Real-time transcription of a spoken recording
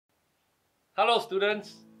Hello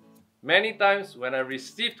students! Many times when I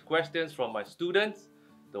received questions from my students,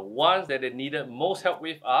 the ones that they needed most help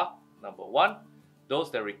with are number 1,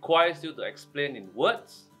 those that requires you to explain in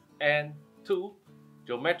words, and 2,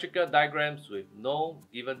 geometrical diagrams with no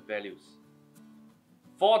given values.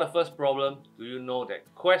 For the first problem, do you know that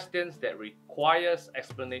questions that requires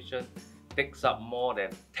explanation takes up more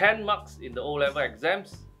than 10 marks in the O-Level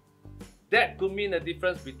exams? That could mean a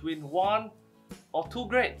difference between 1 or 2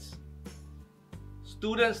 grades.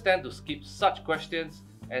 Students tend to skip such questions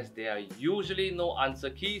as there are usually no answer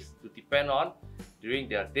keys to depend on during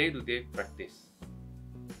their day-to-day practice.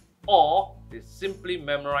 Or they simply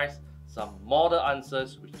memorize some model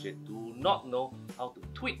answers which they do not know how to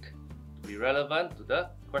tweak to be relevant to the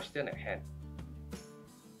question at hand.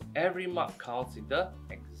 Every mark counts in the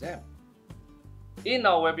exam. In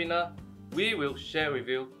our webinar, we will share with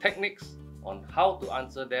you techniques on how to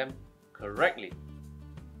answer them correctly.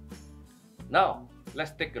 Now,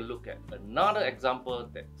 let's take a look at another example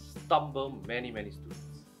that stumbled many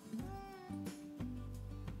students.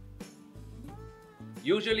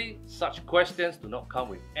 Usually, such questions do not come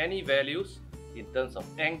with any values in terms of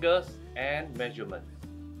angles and measurements.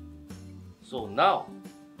 So now,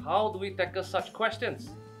 how do we tackle such questions?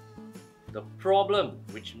 The problem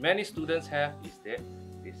which many students have is that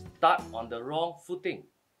they start on the wrong footing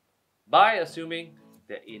by assuming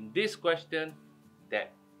that in this question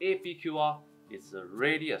that APQR is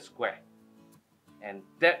already a square, and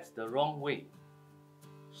that's the wrong way.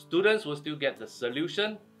 Students will still get the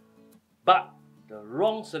solution, but the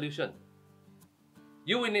wrong solution.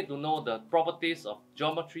 You will need to know the properties of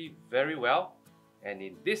geometry very well, and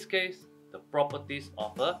in this case, the properties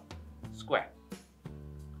of a square.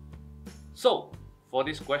 So, for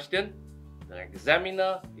this question, the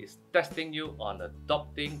examiner is testing you on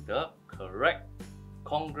adopting the correct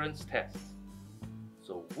congruence test.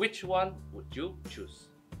 So, which one would you choose?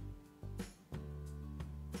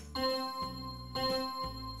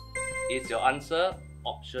 Is your answer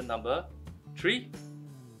option number 3?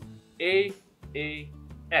 AAS,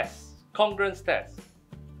 congruence test.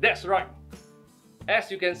 That's right.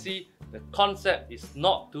 As you can see, the concept is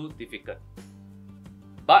not too difficult,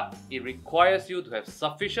 but it requires you to have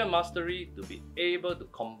sufficient mastery to be able to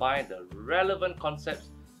combine the relevant concepts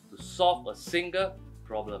to solve a single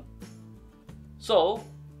problem. So,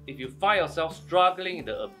 if you find yourself struggling in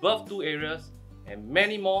the above 2 areas and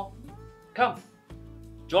many more, come,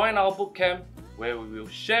 join our bootcamp where we will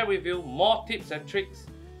share with you more tips and tricks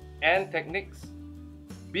and techniques,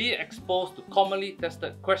 be exposed to commonly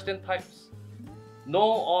tested question types, know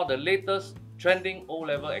all the latest trending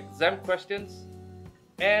O-Level exam questions,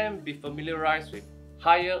 and be familiarized with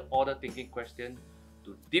higher order thinking questions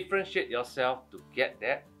to differentiate yourself to get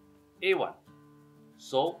that A1.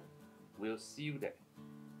 So, we'll see you there.